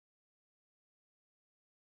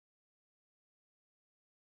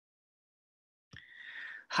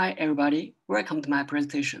Hi everybody, welcome to my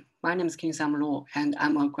presentation. My name is Jinshan and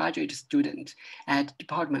I'm a graduate student at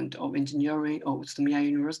Department of Engineering of Utsunomiya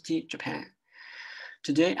University, Japan.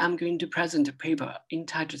 Today I'm going to present a paper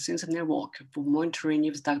entitled Sensor Network for Monitoring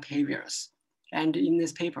Livestock Behaviors. And in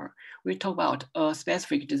this paper, we talk about a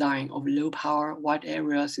specific design of low-power wide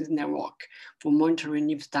area sensor network for monitoring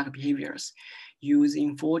livestock behaviors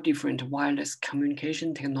using 4 different wireless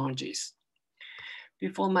communication technologies.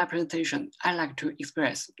 Before my presentation, I'd like to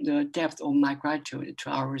express the depth of my gratitude to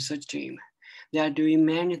our research team. They are doing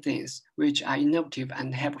many things which are innovative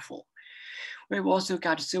and helpful. We've also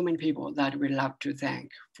got so many people that we love to thank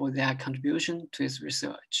for their contribution to this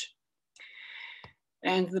research.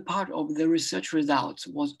 And the part of the research results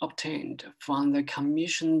was obtained from the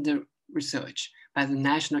commissioned research by the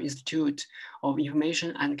National Institute of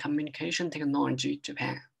Information and Communication Technology,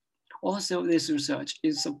 Japan. Also, this research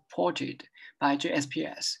is supported by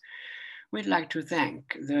JSPS. We'd like to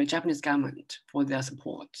thank the Japanese government for their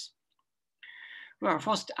support. Well,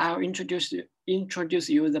 first, I'll introduce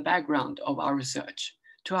you the background of our research.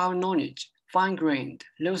 To our knowledge, fine-grained,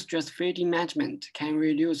 low-stress feeding management can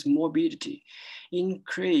reduce morbidity,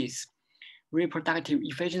 increase reproductive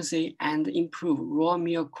efficiency, and improve raw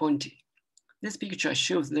milk quality. This picture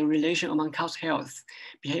shows the relation among cow's health,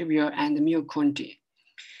 behavior, and milk quality.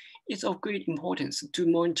 It's of great importance to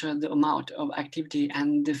monitor the amount of activity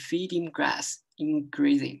and the feeding grass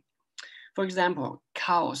increasing. For example,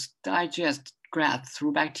 cows digest grass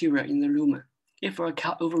through bacteria in the lumen. If a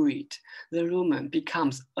cow overeats, the lumen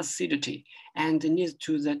becomes acidity and leads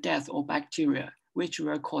to the death of bacteria, which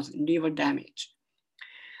will cause liver damage.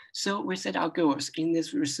 So we set our goals in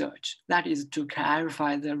this research, that is to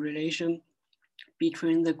clarify the relation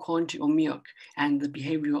between the quantity of milk and the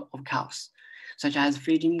behavior of cows, such as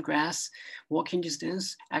feeding grass, walking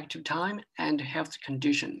distance, active time, and health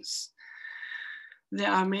conditions. There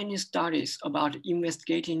are many studies about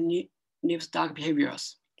investigating livestock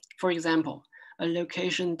behaviors. For example, a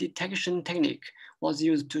location detection technique was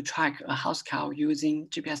used to track a house cow using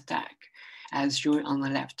GPS tag, as shown on the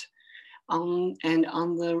left. And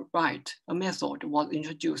on the right, a method was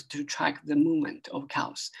introduced to track the movement of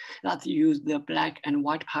cows that used the black and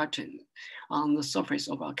white pattern on the surface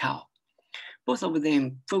of a cow. Both of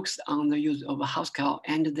them focus on the use of a house cow,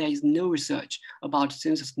 and there is no research about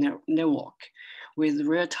sensor network with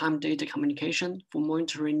real-time data communication for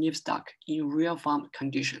monitoring livestock in real farm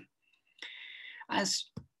condition. As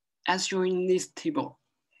shown in this table,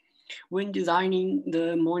 when designing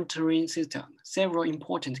the monitoring system, several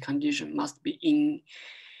important conditions must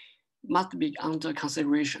be under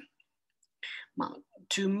consideration.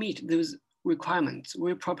 To meet those requirements,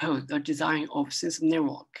 we proposed a design of sensor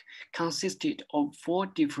network consisted of 4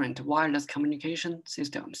 different wireless communication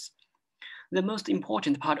systems. The most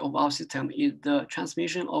important part of our system is the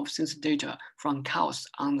transmission of sensor data from cows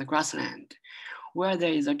on the grassland, where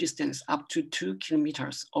there is a distance up to 2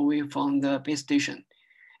 kilometers away from the base station,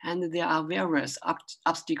 and there are various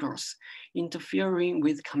obstacles interfering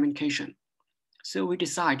with communication. So we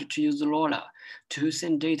decided to use LoRa to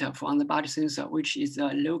send data from the body sensor, which is a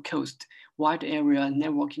low-cost, wide area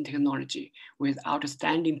networking technology with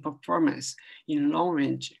outstanding performance in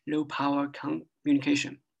long-range, low-power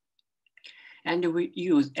communication. And we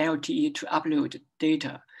use LTE to upload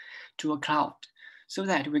data to a cloud so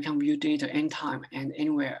that we can view data anytime and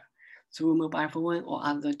anywhere through mobile phone or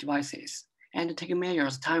other devices, and take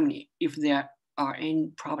measures timely if there are any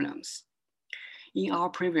problems. In our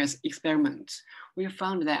previous experiments, we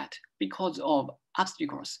found that because of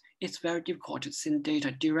obstacles, it's very difficult to send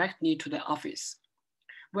data directly to the office,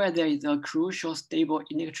 where there is a crucial stable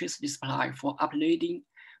electricity supply for uploading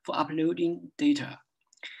data.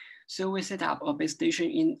 So we set up a base station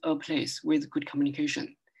in a place with good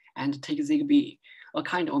communication and take Zigbee, a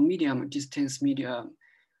kind of medium distance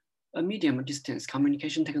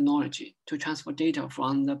communication technology to transfer data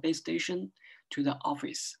from the base station to the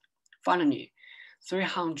office. Finally,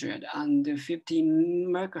 350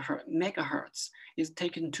 megahertz is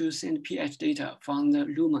taken to send pH data from the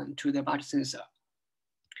lumen to the body sensor.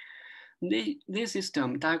 This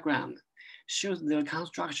system diagram shows the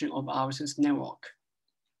construction of our sensor network.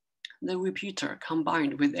 The repeater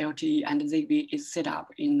combined with LTE and Zigbee is set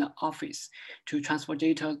up in the office to transfer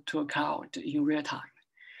data to a cloud in real time.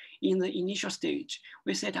 In the initial stage,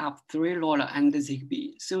 we set up 3 LoRa and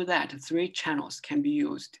Zigbee so that 3 channels can be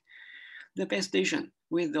used. The base station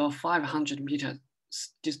with a 500 meters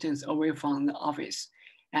distance away from the office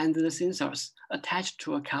and the sensors attached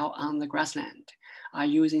to a cow on the grassland are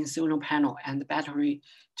using solar panel and battery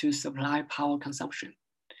to supply power consumption.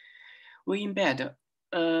 We embed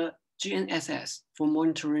a GNSS for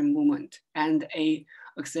monitoring movement and a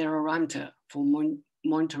accelerometer for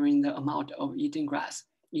monitoring the amount of eaten grass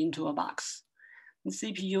into a box. The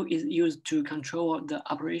CPU is used to control the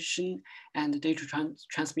operation and data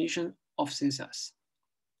transmission of sensors.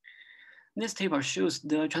 This table shows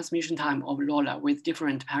the transmission time of LoRa with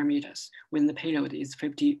different parameters when the payload is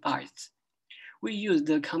 50 bytes. We use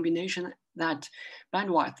the combination that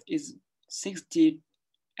bandwidth is 60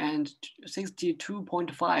 and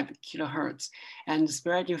 62.5 kilohertz and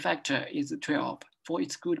spreading factor is 12 for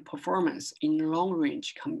its good performance in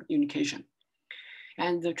long-range communication.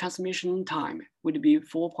 And the transmission time would be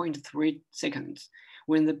 4.3 seconds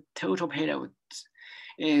when the total payload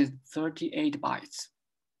is 38 bytes.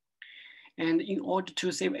 And in order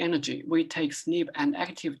to save energy, we take sleep and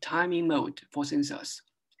active timing mode for sensors.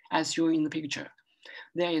 As shown in the picture,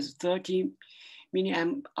 there is 30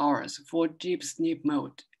 milliamp hours for deep sleep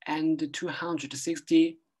mode and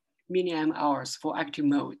 260 milliamp hours for active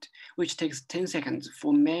mode, which takes 10 seconds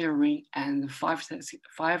for measuring and 5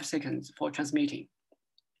 seconds for transmitting.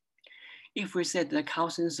 If we set the cow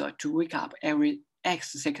sensor to wake up every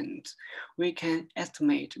X seconds, we can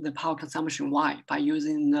estimate the power consumption Y by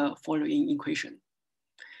using the following equation.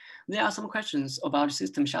 There are some questions about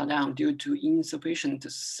system shutdown due to insufficient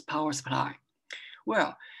power supply.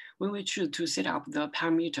 Well, when we choose to set up the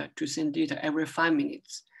parameter to send data every 5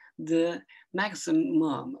 minutes, the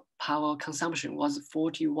maximum power consumption was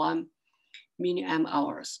 41 milliamp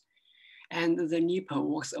hours, and the NEPO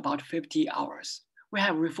works about 50 hours. We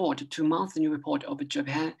have referred to monthly report of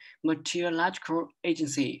Japan Meteorological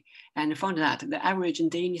Agency and found that the average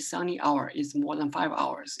daily sunny hour is more than 5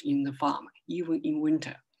 hours in the farm, even in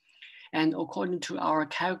winter. And according to our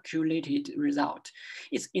calculated result,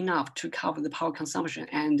 it's enough to cover the power consumption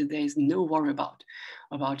and there is no worry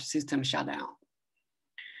about system shutdown.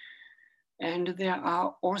 And there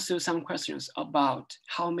are also some questions about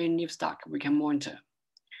how many livestock we can monitor.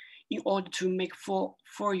 In order to make full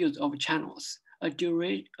use of channels, a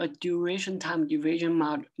duration time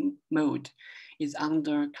division mode is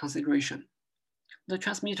under consideration. The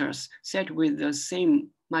transmitters set with the same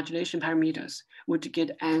modulation parameters would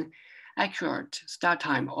get an accurate start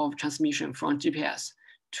time of transmission from GPS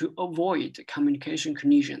to avoid communication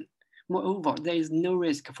collision. Moreover, there is no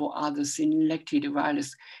risk for other selected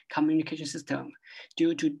wireless communication systems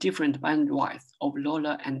due to different bandwidth of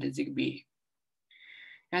LoRa and Zigbee.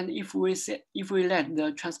 And if we let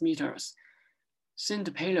the transmitters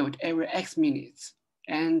send payload every X minutes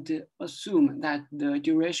and assume that the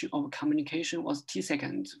duration of communication was T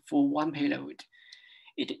seconds for one payload,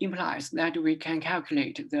 it implies that we can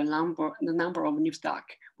calculate the number of livestock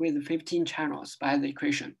with 15 channels by the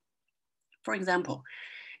equation. For example,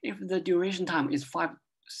 if the duration time is 5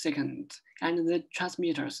 seconds and the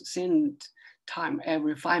transmitters send time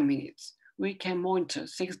every 5 minutes, we can monitor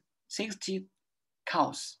 60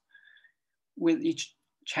 cows with each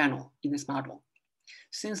channel in this model.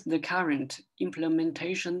 Since the current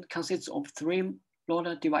implementation consists of 3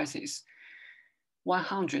 LoRa devices,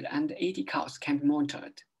 180 cows can be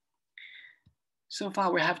monitored. So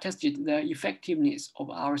far, we have tested the effectiveness of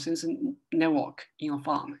our sensor network in a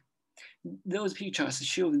farm. Those pictures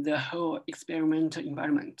show the whole experimental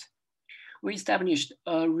environment. We established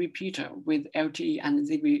a repeater with LTE and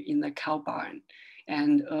Zigbee in the cow barn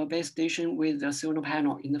and a base station with a solar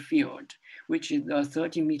panel in the field, which is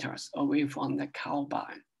 30 meters away from the cow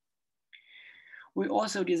barn. We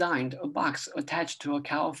also designed a box attached to a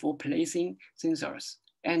cow for placing sensors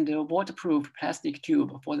and a waterproof plastic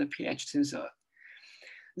tube for the pH sensor.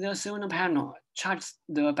 The solar panel charges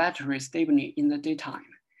the battery stably in the daytime,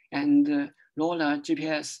 and LoRa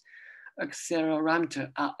GPS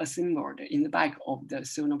accelerometer are assembled in the back of the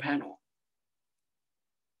solar panel.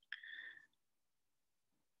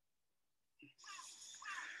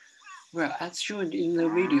 Well, as shown in the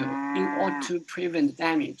video, in order to prevent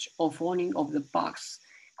damage or falling of the box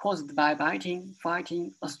caused by biting,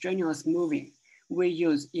 fighting, or strenuous moving, we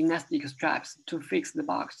use elastic straps to fix the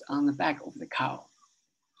box on the back of the cow.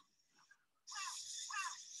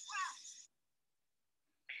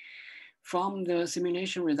 From the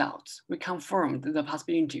simulation results, we confirmed the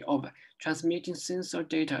possibility of transmitting sensor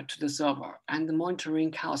data to the server and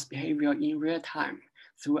monitoring cows' behavior in real time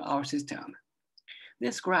through our system.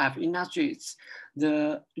 This graph illustrates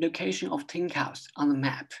the location of 10 cows on the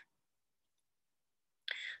map.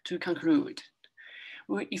 To conclude,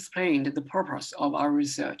 we explained the purpose of our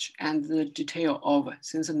research and the detail of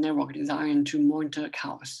sensor network designed to monitor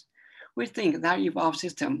cows. We think that if our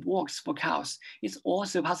system works for cows, it's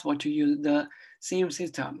also possible to use the same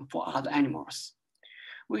system for other animals.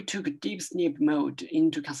 We took deep sleep mode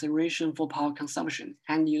into consideration for power consumption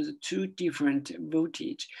and used 2 different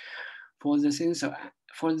voltage for the sensor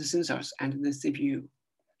for the sensors and the CPU.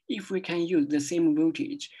 If we can use the same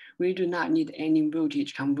voltage, we do not need any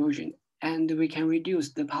voltage conversion, and we can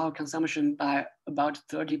reduce the power consumption by about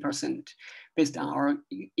 30% based on our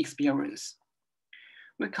experience.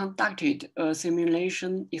 We conducted a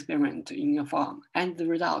simulation experiment in a farm, and the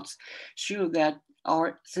results show that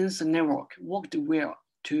our sensor network worked well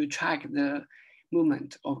to track the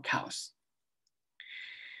movement of cows.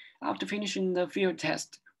 After finishing the field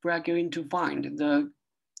test, we are going to find the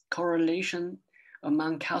correlation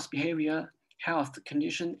among cows' behavior, health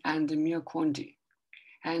condition, and milk quantity,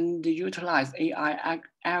 and utilize AI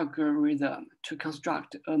algorithm to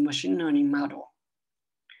construct a machine learning model.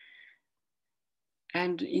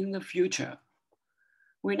 And in the future,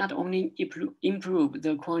 we not only improve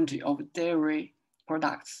the quality of dairy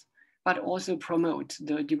products, but also promote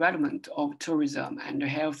the development of tourism and the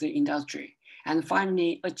health industry, and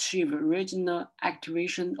finally achieve regional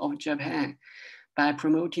activation of Japan by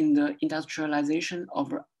promoting the industrialization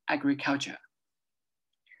of agriculture.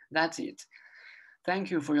 That's it.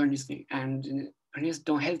 Thank you for your listening, and please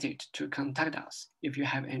don't hesitate to contact us if you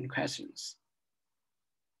have any questions.